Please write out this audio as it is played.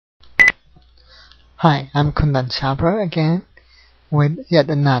Hi, I'm Kundan Chhabra again with yet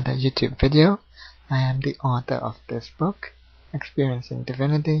another YouTube video. I am the author of this book, Experiencing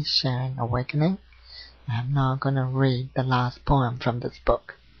Divinity, Sharing Awakening. I am now going to read the last poem from this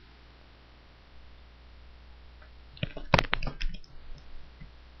book.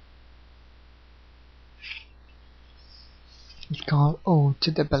 It's called Ode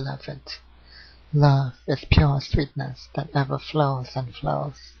to the Beloved. Love is pure sweetness that ever flows and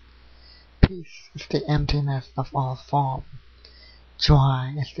flows. Peace is the emptiness of all form.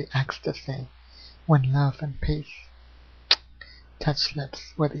 Joy is the ecstasy when love and peace touch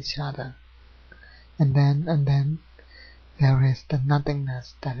lips with each other. And then there is the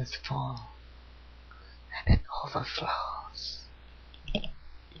nothingness that is full, and it overflows.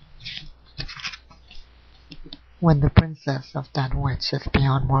 When the princess of that which is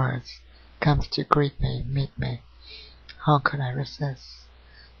beyond words comes to meet me, how could I resist?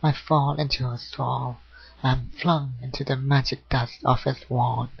 I fall into her thrall. I am flung into the magic dust of his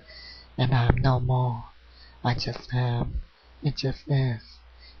wand, and I am no more. I just am. It just is.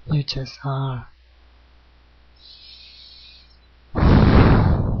 You just are.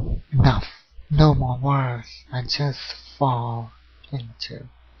 Enough. No more words. I just fall into